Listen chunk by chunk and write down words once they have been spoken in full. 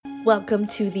Welcome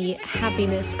to the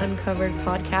Happiness Uncovered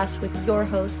podcast with your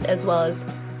host, as well as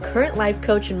current life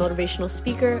coach and motivational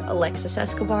speaker, Alexis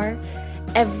Escobar.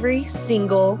 Every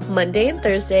single Monday and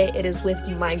Thursday, it is with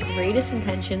my greatest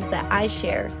intentions that I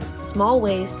share small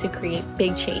ways to create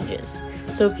big changes.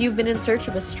 So if you've been in search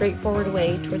of a straightforward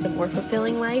way towards a more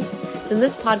fulfilling life, then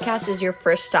this podcast is your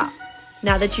first stop.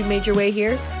 Now that you've made your way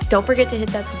here, don't forget to hit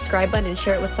that subscribe button and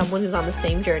share it with someone who's on the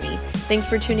same journey. Thanks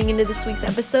for tuning into this week's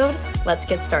episode. Let's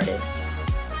get started.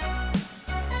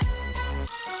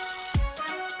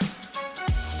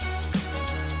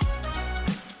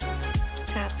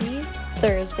 Happy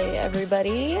Thursday,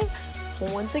 everybody.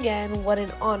 Once again, what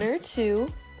an honor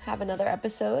to have another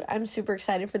episode. I'm super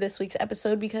excited for this week's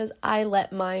episode because I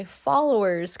let my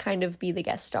followers kind of be the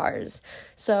guest stars.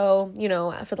 So,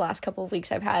 for the last couple of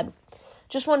weeks, I've had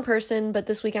just one person, but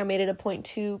this week I made it a point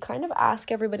to kind of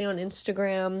ask everybody on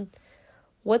Instagram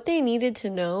what they needed to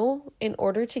know in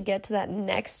order to get to that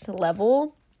next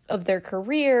level of their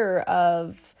career,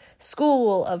 of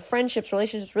school, of friendships,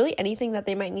 relationships, really anything that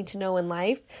they might need to know in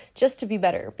life just to be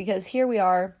better. Because here we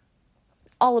are,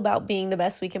 all about being the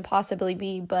best we can possibly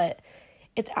be, but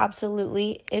it's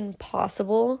absolutely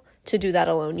impossible to do that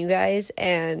alone, you guys.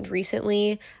 And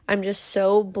recently, I'm just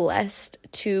so blessed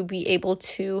to be able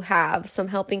to have some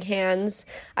helping hands.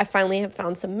 I finally have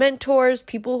found some mentors,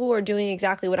 people who are doing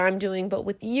exactly what I'm doing, but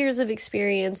with years of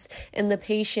experience and the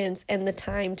patience and the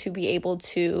time to be able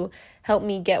to help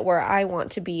me get where I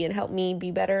want to be and help me be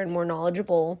better and more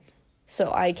knowledgeable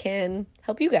so I can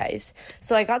help you guys.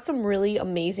 So I got some really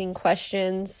amazing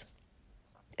questions,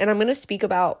 and I'm going to speak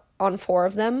about on 4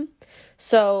 of them.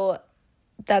 So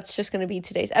that's just going to be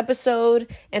today's episode,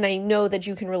 and I know that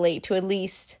you can relate to at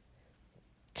least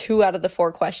 2 out of the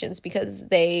 4 questions because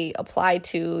they apply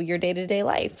to your day-to-day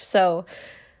life. So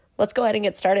let's go ahead and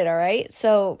get started, all right?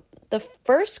 So the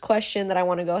first question that I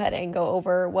want to go ahead and go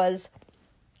over was,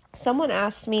 someone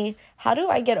asked me, how do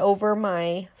I get over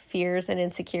my fears and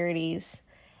insecurities?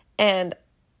 And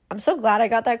I'm so glad I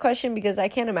got that question because I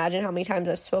can't imagine how many times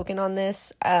I've spoken on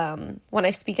this. When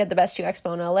I speak at the Best You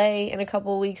Expo in LA in a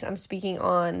couple of weeks, I'm speaking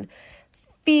on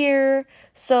fear.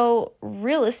 So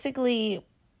realistically,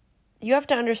 you have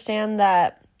to understand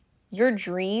that your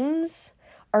dreams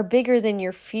are bigger than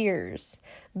your fears.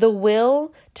 The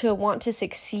will to want to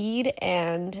succeed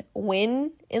and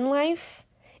win in life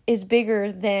is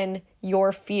bigger than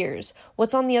your fears.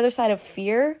 What's on the other side of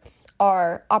fear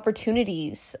are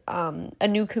opportunities, a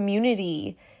new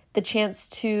community, the chance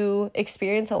to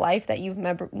experience a life that you've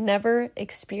never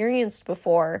experienced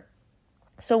before.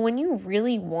 So when you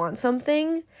really want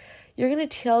something, you're gonna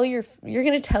tell your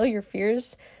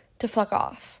fears to fuck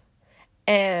off.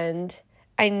 And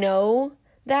I know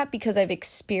that because I've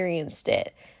experienced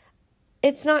it.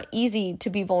 It's not easy to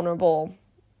be vulnerable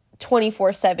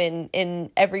 24/7 in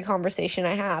every conversation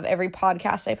I have, every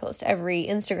podcast I post, every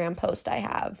Instagram post I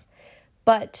have.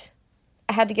 But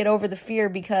I had to get over the fear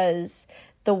because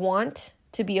the want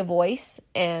to be a voice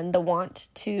and the want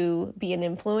to be an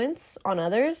influence on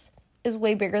others is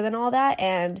way bigger than all that.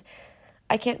 And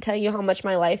I can't tell you how much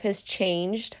my life has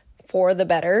changed for the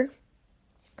better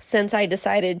since I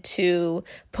decided to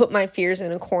put my fears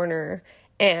in a corner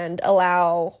and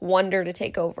allow wonder to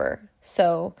take over.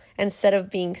 So instead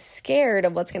of being scared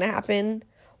of what's going to happen,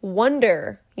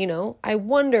 wonder, I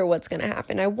wonder what's going to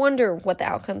happen. I wonder what the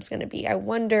outcome's going to be. I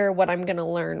wonder what I'm going to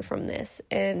learn from this.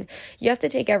 And you have to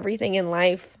take everything in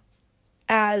life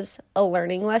as a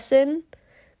learning lesson,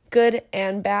 good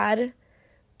and bad.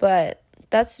 But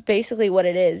that's basically what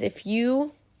it is. If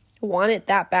you want it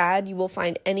that bad, you will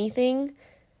find anything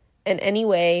and any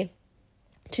way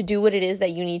to do what it is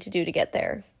that you need to do to get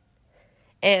there.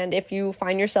 And if you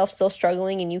find yourself still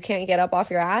struggling and you can't get up off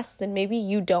your ass, then maybe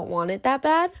you don't want it that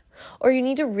bad, or you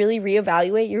need to really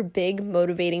reevaluate your big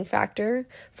motivating factor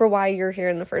for why you're here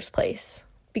in the first place.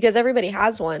 Because everybody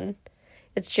has one.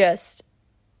 It's just,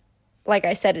 like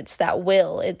I said, it's that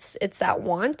will. It's that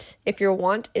want. If your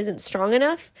want isn't strong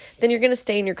enough, then you're going to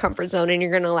stay in your comfort zone and you're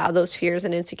going to allow those fears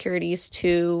and insecurities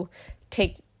to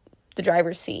take the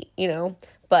driver's seat,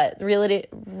 But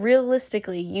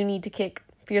realistically, you need to kick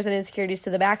fears and insecurities to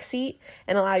the back seat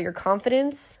and allow your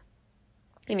confidence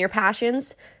and your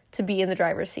passions to be in the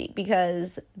driver's seat,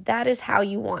 because that is how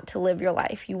you want to live your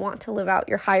life. You want to live out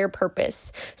your higher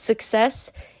purpose.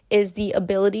 Success is the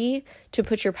ability to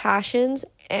put your passions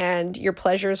and your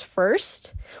pleasures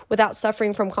first without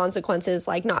suffering from consequences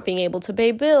like not being able to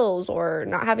pay bills or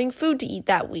not having food to eat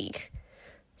that week.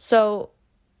 So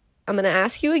I'm going to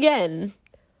ask you again,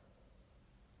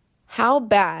 how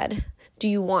bad do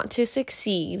you want to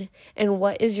succeed, and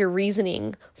what is your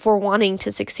reasoning for wanting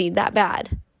to succeed that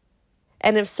bad?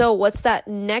 And if so, what's that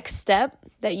next step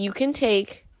that you can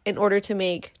take in order to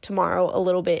make tomorrow a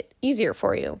little bit easier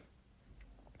for you?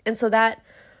 And so that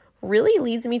really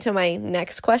leads me to my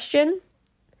next question.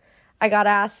 I got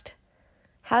asked,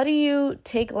 how do you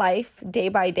take life day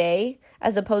by day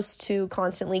as opposed to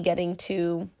constantly getting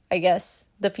to, I guess,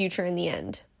 the future in the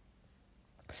end?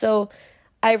 So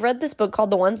I read this book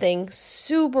called The One Thing,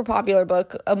 super popular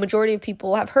book. A majority of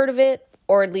people have heard of it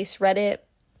or at least read it.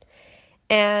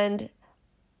 And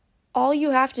all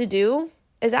you have to do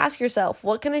is ask yourself,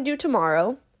 what can I do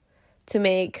tomorrow to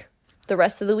make the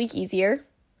rest of the week easier,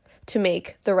 to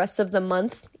make the rest of the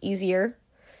month easier,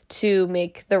 to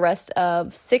make the rest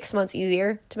of 6 months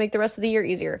easier, to make the rest of the year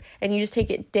easier. And you just take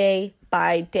it day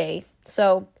by day.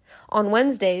 So on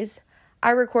Wednesdays,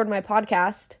 I record my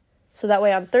podcast so that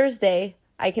way on Thursday,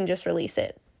 I can just release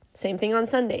it. Same thing on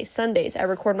Sundays. Sundays, I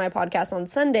record my podcast on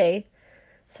Sunday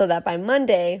so that by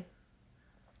Monday,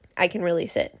 I can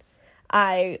release it.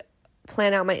 I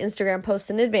plan out my Instagram posts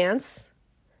in advance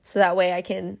so that way I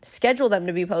can schedule them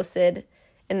to be posted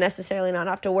and necessarily not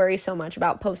have to worry so much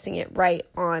about posting it right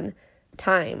on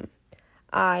time.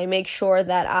 I make sure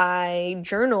that I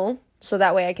journal so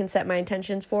that way I can set my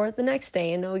intentions for the next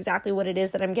day and know exactly what it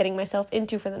is that I'm getting myself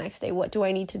into for the next day. What do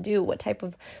I need to do? What type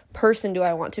of person do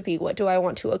I want to be? What do I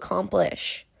want to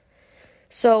accomplish?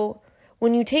 So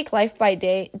when you take life by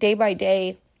day by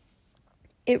day,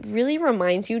 it really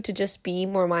reminds you to just be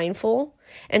more mindful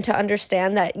and to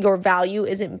understand that your value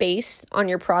isn't based on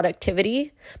your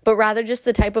productivity, but rather just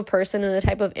the type of person and the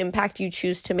type of impact you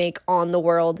choose to make on the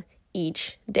world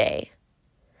each day.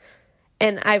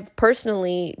 And I've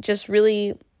personally just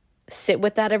really sit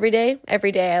with that every day.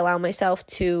 Every day I allow myself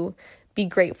to be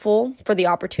grateful for the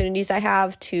opportunities I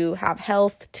have to have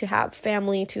health, to have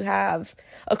family, to have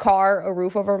a car, a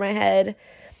roof over my head.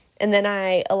 And then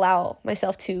I allow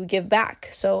myself to give back.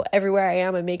 So everywhere I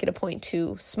am, I make it a point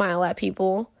to smile at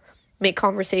people, make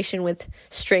conversation with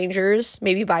strangers,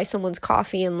 maybe buy someone's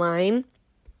coffee in line.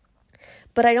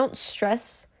 But I don't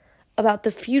stress about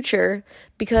the future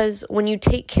because when you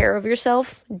take care of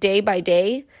yourself day by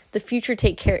day, the future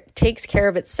takes care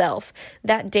of itself.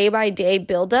 That day by day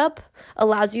buildup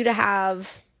allows you to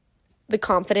have the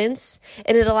confidence,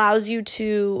 and it allows you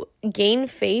to gain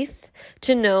faith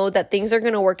to know that things are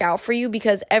going to work out for you,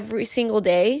 because every single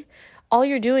day, all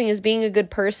you're doing is being a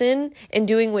good person and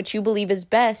doing what you believe is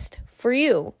best for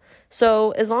you.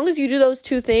 So as long as you do those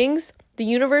two things, the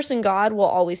universe and God will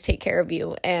always take care of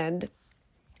you. And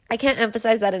I can't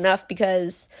emphasize that enough,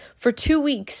 because for 2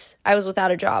 weeks, I was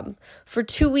without a job. For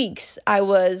 2 weeks, I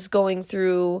was going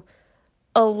through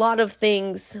a lot of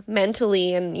things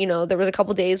mentally, and there was a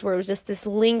couple days where it was just this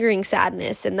lingering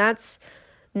sadness, and that's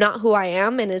not who I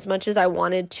am. And as much as I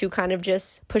wanted to kind of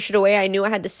just push it away, I knew I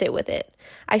had to sit with it.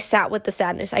 I sat with the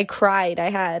sadness. I cried. I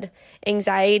had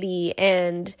anxiety.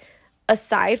 And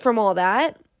aside from all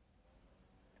that,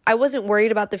 I wasn't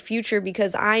worried about the future,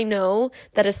 because I know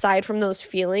that aside from those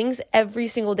feelings, every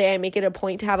single day I make it a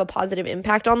point to have a positive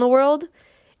impact on the world,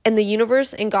 and the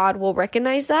universe and God will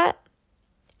recognize that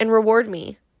and reward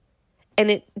me. And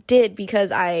it did,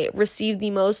 because I received the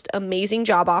most amazing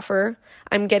job offer.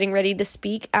 I'm getting ready to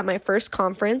speak at my first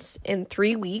conference in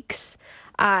 3 weeks.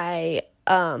 I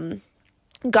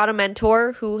got a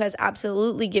mentor who has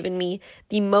absolutely given me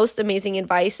the most amazing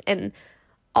advice, and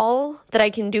all that I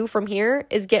can do from here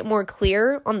is get more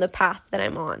clear on the path that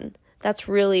I'm on. That's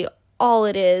really all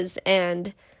it is,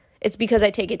 and it's because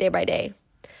I take it day by day.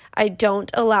 I don't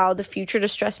allow the future to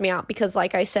stress me out, because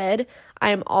like I said,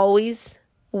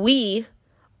 we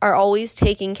are always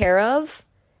taken care of,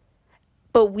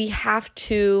 but we have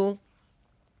to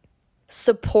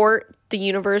support the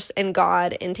universe and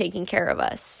God in taking care of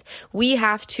us. We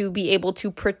have to be able to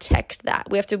protect that.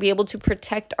 We have to be able to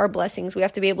protect our blessings. We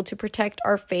have to be able to protect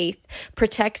our faith,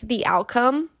 protect the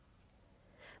outcome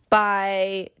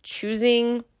by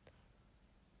choosing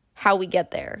how we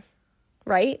get there,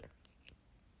 right?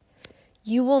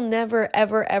 You will never,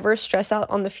 ever, ever stress out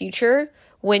on the future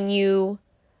when you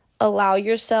allow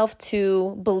yourself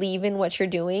to believe in what you're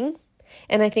doing.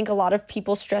 And I think a lot of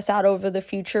people stress out over the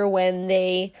future when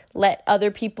they let other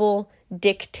people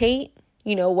dictate,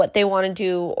 what they want to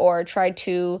do, or try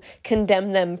to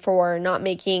condemn them for not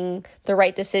making the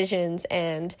right decisions.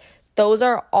 And those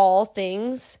are all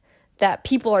things that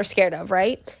people are scared of,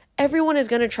 right? Everyone is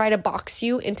going to try to box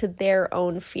you into their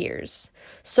own fears.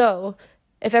 So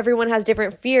if everyone has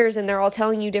different fears and they're all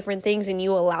telling you different things and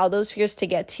you allow those fears to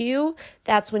get to you,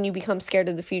 that's when you become scared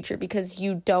of the future, because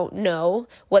you don't know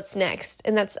what's next.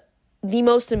 And that's the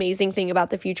most amazing thing about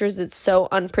the future, is it's so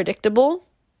unpredictable.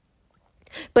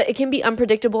 But it can be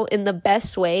unpredictable in the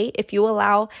best way if you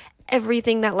allow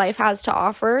everything that life has to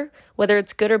offer, whether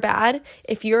it's good or bad,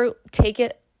 if you take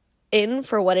it in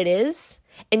for what it is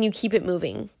and you keep it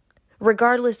moving,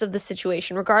 regardless of the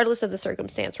situation, regardless of the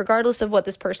circumstance, regardless of what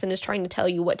this person is trying to tell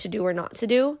you what to do or not to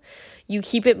do, you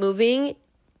keep it moving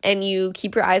and you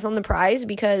keep your eyes on the prize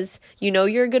because you know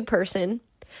you're a good person.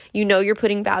 You know you're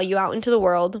putting value out into the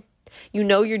world. You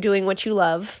know you're doing what you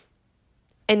love.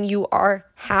 And you are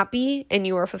happy and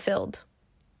you are fulfilled.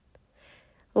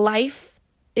 Life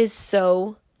is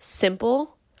so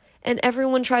simple and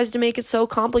everyone tries to make it so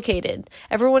complicated.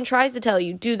 Everyone tries to tell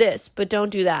you, do this, but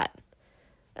don't do that.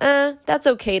 That's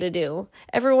okay to do.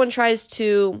 Everyone tries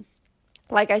to,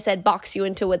 like I said, box you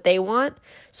into what they want.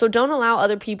 So don't allow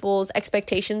other people's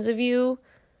expectations of you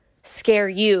scare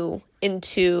you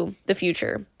into the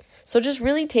future. So just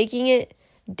really taking it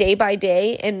day by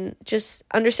day and just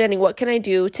understanding what can I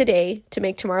do today to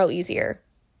make tomorrow easier.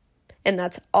 And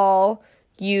that's all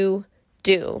you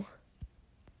do.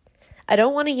 I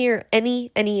don't want to hear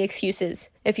any excuses.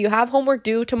 If you have homework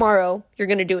due tomorrow, you're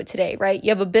going to do it today, right? You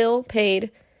have a bill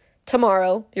paid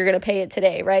tomorrow, you're going to pay it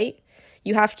today, right?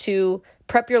 You have to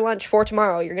prep your lunch for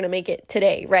tomorrow, you're going to make it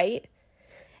today, right?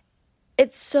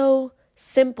 It's so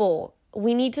simple.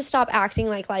 We need to stop acting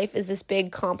like life is this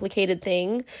big, complicated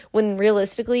thing when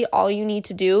realistically all you need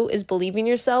to do is believe in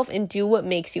yourself and do what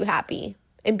makes you happy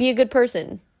and be a good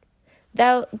person.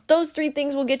 Those 3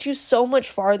 things will get you so much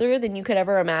farther than you could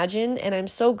ever imagine, and I'm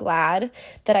so glad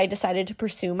that I decided to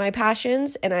pursue my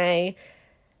passions, and I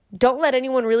don't let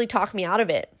anyone really talk me out of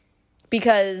it,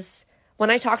 because when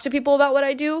I talk to people about what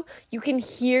I do, you can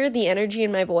hear the energy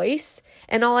in my voice,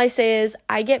 and all I say is,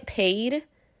 I get paid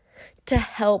to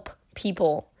help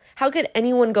people. How could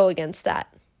anyone go against that?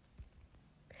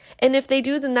 And if they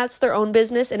do, then that's their own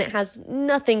business and it has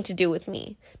nothing to do with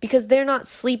me because they're not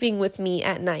sleeping with me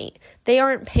at night. They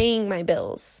aren't paying my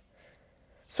bills.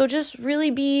 So just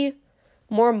really be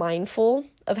more mindful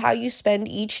of how you spend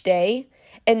each day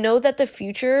and know that the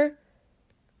future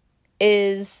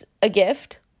is a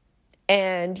gift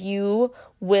and you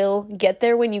will get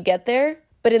there when you get there.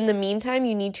 But in the meantime,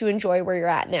 you need to enjoy where you're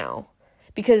at now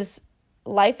because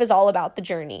life is all about the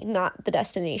journey, not the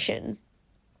destination.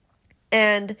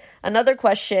 And another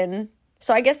question,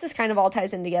 so I guess this kind of all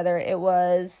ties in together. It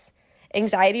was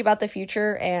anxiety about the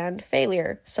future and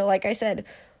failure. So like I said,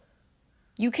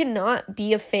 you cannot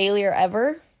be a failure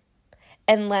ever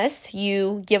unless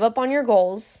you give up on your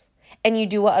goals and you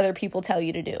do what other people tell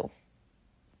you to do.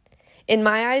 In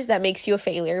my eyes, that makes you a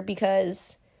failure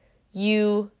because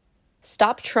you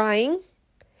stop trying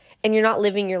and you're not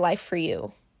living your life for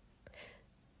you.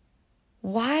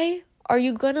 Why are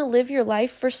you going to live your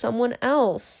life for someone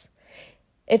else?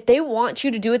 If they want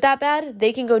you to do it that bad,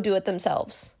 they can go do it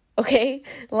themselves. Okay?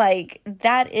 Like,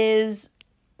 that is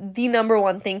the number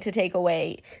one thing to take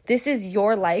away. This is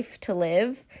your life to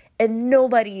live, and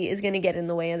nobody is going to get in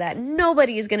the way of that.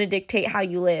 Nobody is going to dictate how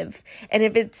you live. And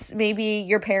if it's maybe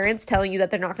your parents telling you that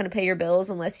they're not going to pay your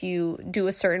bills unless you do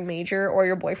a certain major, or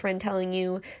your boyfriend telling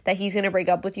you that he's going to break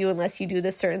up with you unless you do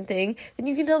this certain thing, then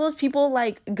you can tell those people,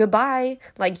 like, goodbye.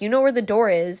 Like, you know where the door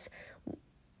is.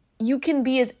 You can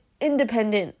be as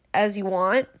independent as you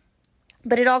want,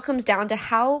 but it all comes down to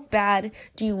how bad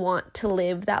do you want to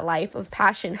live that life of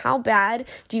passion? How bad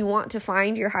do you want to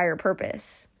find your higher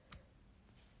purpose?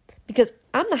 Because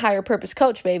I'm the higher purpose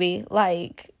coach, baby.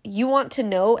 Like, you want to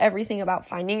know everything about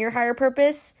finding your higher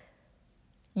purpose?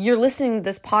 You're listening to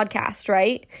this podcast,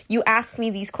 right? You asked me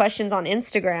these questions on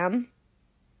Instagram.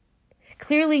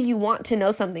 Clearly, you want to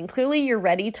know something. Clearly, you're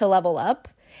ready to level up,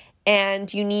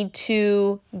 and you need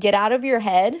to get out of your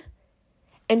head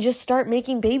and just start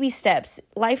making baby steps.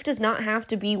 Life does not have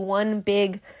to be one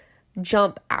big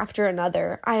jump after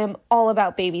another. I am all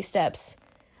about baby steps.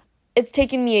 It's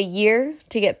taken me a year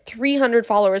to get 300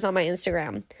 followers on my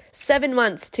Instagram, 7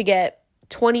 months to get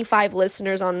 25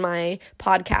 listeners on my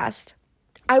podcast.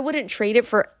 I wouldn't trade it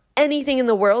for anything in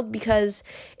the world because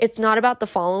it's not about the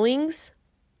followings.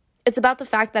 It's about the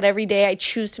fact that every day I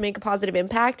choose to make a positive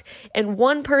impact, and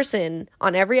one person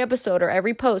on every episode or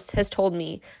every post has told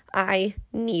me, I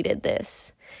needed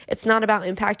this. It's not about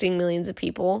impacting millions of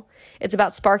people. It's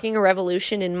about sparking a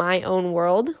revolution in my own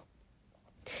world,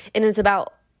 and it's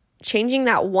about changing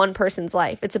that one person's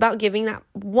life. It's about giving that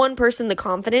one person the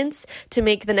confidence to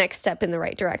make the next step in the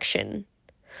right direction.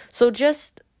 So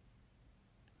there's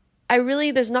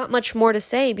not much more to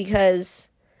say because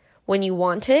when you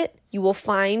want it, you will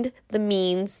find the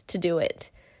means to do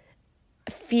it.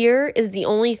 Fear is the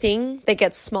only thing that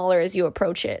gets smaller as you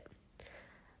approach it.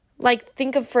 Like,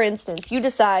 think of, for instance, you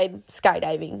decide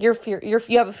skydiving.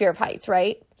 You have a fear of heights,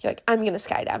 right? You're like, I'm going to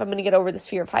skydive. I'm going to get over this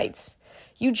fear of heights.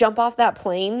 You jump off that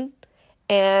plane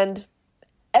and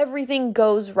everything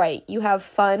goes right. You have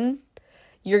fun,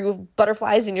 your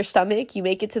butterflies in your stomach, you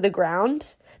make it to the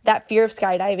ground. That fear of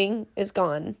skydiving is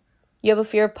gone. You have a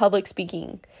fear of public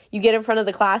speaking. You get in front of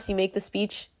the class, you make the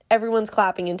speech, everyone's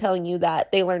clapping and telling you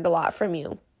that they learned a lot from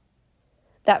you.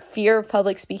 That fear of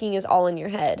public speaking is all in your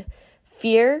head.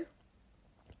 Fear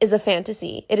is a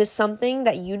fantasy. It is something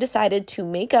that you decided to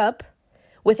make up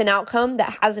with an outcome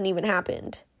that hasn't even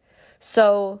happened.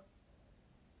 So,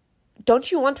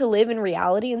 don't you want to live in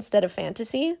reality instead of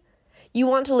fantasy? You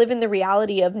want to live in the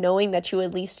reality of knowing that you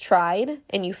at least tried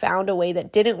and you found a way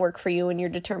that didn't work for you, and you're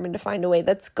determined to find a way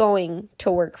that's going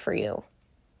to work for you.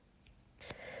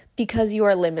 Because you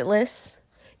are limitless,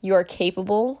 you are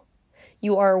capable,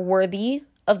 you are worthy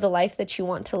of the life that you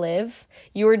want to live.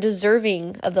 You are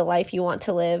deserving of the life you want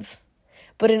to live.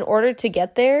 But in order to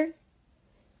get there,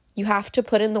 you have to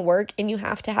put in the work and you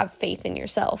have to have faith in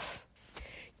yourself.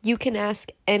 You can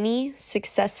ask any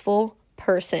successful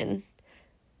person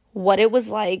what it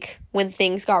was like when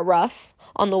things got rough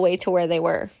on the way to where they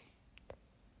were.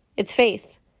 It's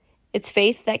faith. It's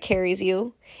faith that carries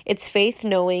you. It's faith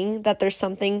knowing that there's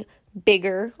something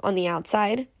bigger on the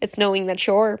outside. It's knowing that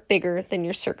you're bigger than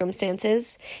your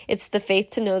circumstances. It's the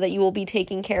faith to know that you will be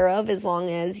taken care of as long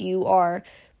as you are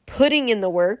putting in the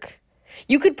work.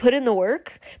 You could put in the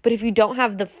work, but if you don't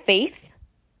have the faith,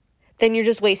 then you're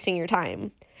just wasting your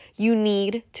time. You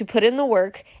need to put in the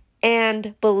work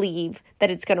and believe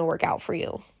that it's going to work out for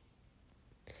you.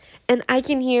 And I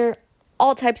can hear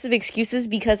all types of excuses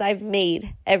because I've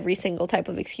made every single type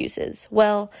of excuses.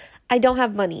 Well, I don't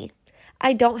have money.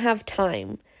 I don't have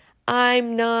time.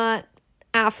 I'm not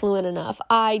affluent enough.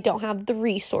 I don't have the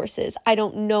resources. I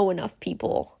don't know enough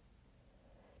people.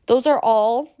 Those are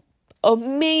all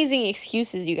amazing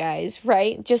excuses, you guys,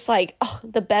 right? Just like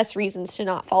the best reasons to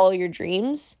not follow your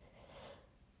dreams.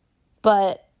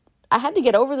 But I had to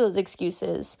get over those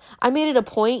excuses. I made it a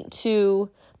point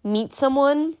to meet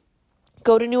someone,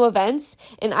 go to new events,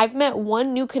 and I've met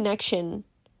one new connection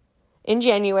in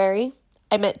January.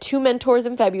 I met 2 mentors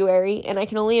in February, and I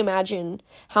can only imagine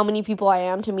how many people I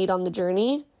am to meet on the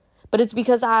journey. But it's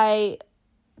because I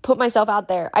put myself out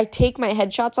there. I take my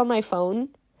headshots on my phone.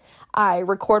 I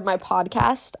record my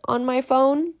podcast on my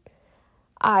phone.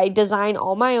 I design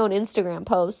all my own Instagram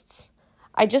posts.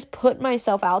 I just put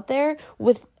myself out there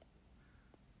with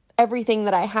everything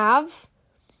that I have.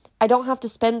 I don't have to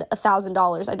spend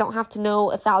 $1,000. I don't have to know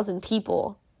 1,000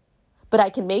 people. But I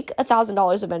can make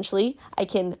 $1,000 eventually. I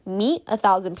can meet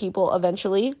 1,000 people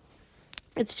eventually.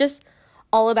 It's just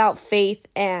all about faith.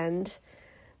 And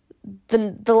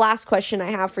the last question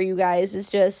I have for you guys is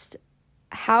just,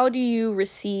 how do you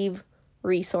receive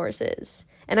resources?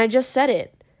 And I just said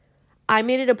it. I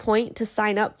made it a point to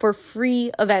sign up for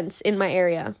free events in my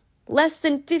area. Less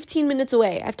than 15 minutes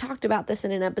away. I've talked about this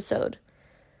in an episode.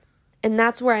 And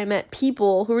that's where I met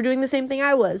people who were doing the same thing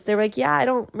I was. They're like, yeah, I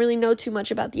don't really know too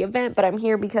much about the event, but I'm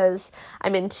here because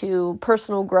I'm into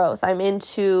personal growth. I'm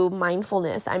into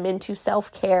mindfulness. I'm into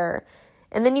self-care.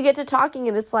 And then you get to talking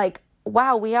and it's like,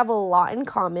 wow, we have a lot in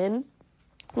common.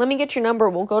 Let me get your number.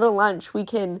 We'll go to lunch. We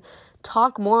can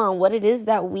talk more on what it is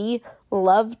that we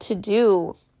love to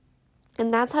do.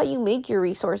 And that's how you make your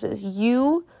resources.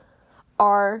 You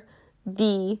are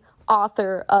the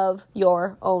author of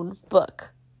your own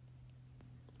book.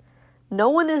 No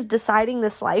one is deciding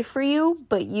this life for you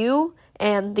but you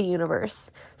and the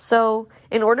universe. So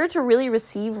in order to really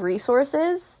receive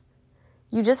resources,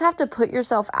 you just have to put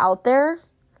yourself out there,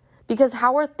 because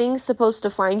how are things supposed to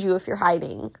find you if you're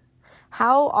hiding?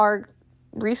 How are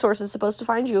resources supposed to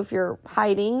find you if you're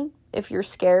hiding, if you're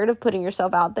scared of putting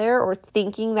yourself out there or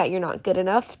thinking that you're not good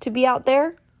enough to be out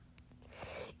there?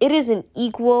 It is an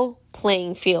equal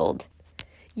playing field.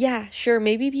 Yeah, sure,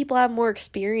 maybe people have more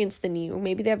experience than you.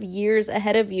 Maybe they have years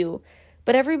ahead of you.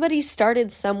 But everybody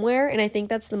started somewhere, and I think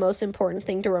that's the most important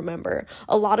thing to remember.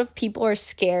 A lot of people are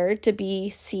scared to be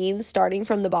seen starting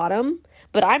from the bottom,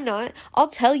 but I'm not. I'll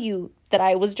tell you that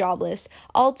I was jobless.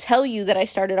 I'll tell you that I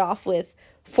started off with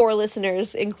 4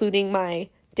 listeners, including my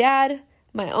dad,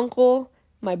 my uncle,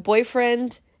 my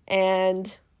boyfriend,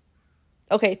 and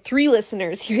 3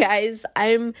 listeners, you guys.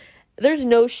 There's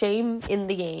no shame in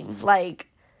the game.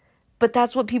 But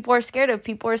that's what people are scared of.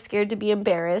 People are scared to be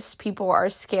embarrassed. People are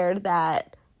scared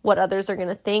that what others are going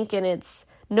to think. And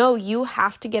no, you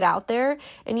have to get out there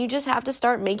and you just have to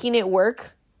start making it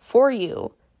work for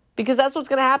you, because that's what's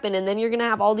going to happen. And then you're going to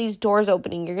have all these doors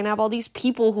opening. You're going to have all these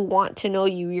people who want to know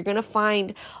you. You're going to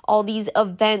find all these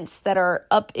events that are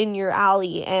up in your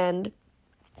alley, and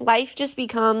life just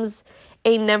becomes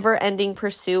a never-ending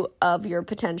pursuit of your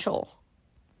potential.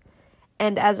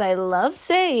 And as I love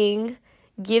saying,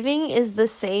 giving is the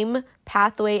same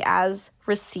pathway as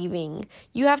receiving.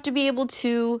 You have to be able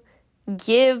to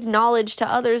give knowledge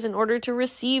to others in order to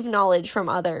receive knowledge from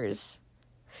others.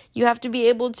 You have to be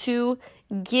able to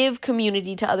give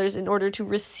community to others in order to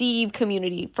receive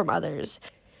community from others.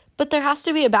 But there has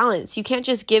to be a balance. You can't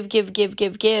just give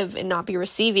and not be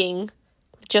receiving,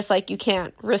 just like you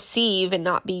can't receive and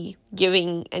not be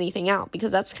giving anything out,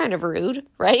 because that's kind of rude,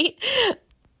 right?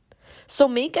 So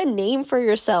make a name for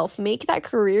yourself. Make that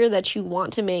career that you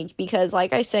want to make, because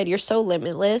like I said, you're so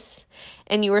limitless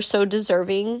and you are so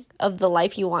deserving of the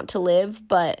life you want to live,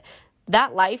 but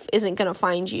that life isn't going to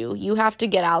find you. You have to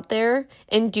get out there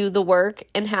and do the work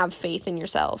and have faith in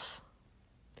yourself.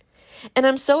 And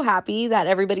I'm so happy that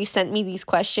everybody sent me these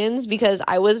questions, because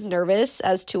I was nervous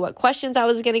as to what questions I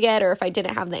was going to get or if I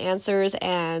didn't have the answers.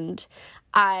 And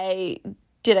I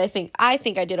think I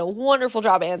did a wonderful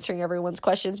job answering everyone's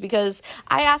questions, because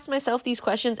I asked myself these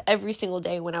questions every single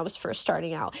day when I was first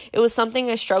starting out. It was something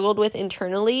I struggled with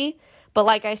internally, but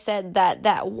like I said,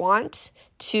 that want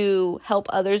to help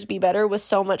others be better was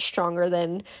so much stronger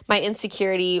than my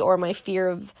insecurity or my fear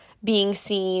of being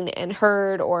seen and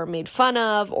heard or made fun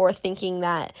of, or thinking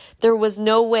that there was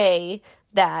no way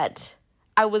that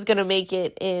I was going to make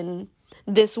it in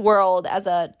this world as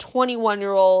a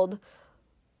 21-year-old,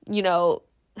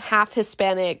 half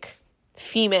Hispanic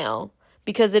female,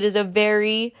 because it is a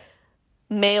very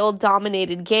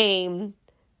male-dominated game,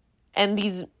 and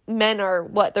these men are,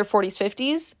 their 40s,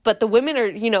 50s, but the women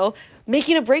are,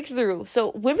 making a breakthrough.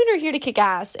 So women are here to kick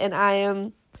ass, and I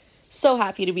am so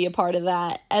happy to be a part of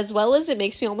that, as well as it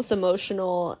makes me almost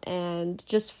emotional and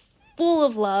just full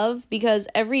of love, because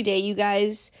every day, you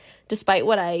guys, despite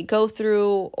what I go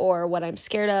through or what I'm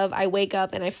scared of, I wake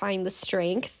up and I find the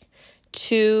strength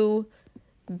to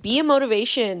be a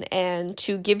motivation and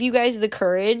to give you guys the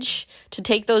courage to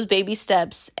take those baby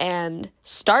steps and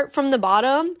start from the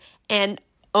bottom and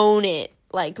own it.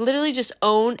 Like, literally just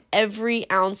own every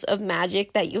ounce of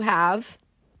magic that you have.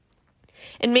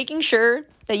 And making sure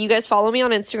that you guys follow me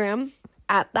on Instagram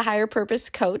at The Higher Purpose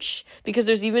Coach, because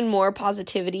there's even more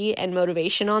positivity and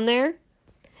motivation on there,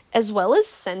 as well as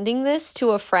sending this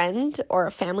to a friend or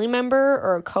a family member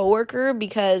or a coworker,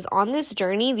 because on this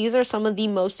journey, these are some of the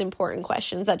most important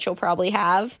questions that you'll probably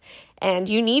have, and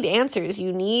you need answers.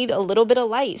 You need a little bit of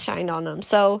light shined on them.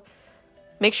 So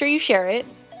make sure you share it.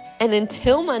 And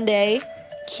until Monday,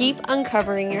 keep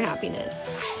uncovering your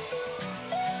happiness.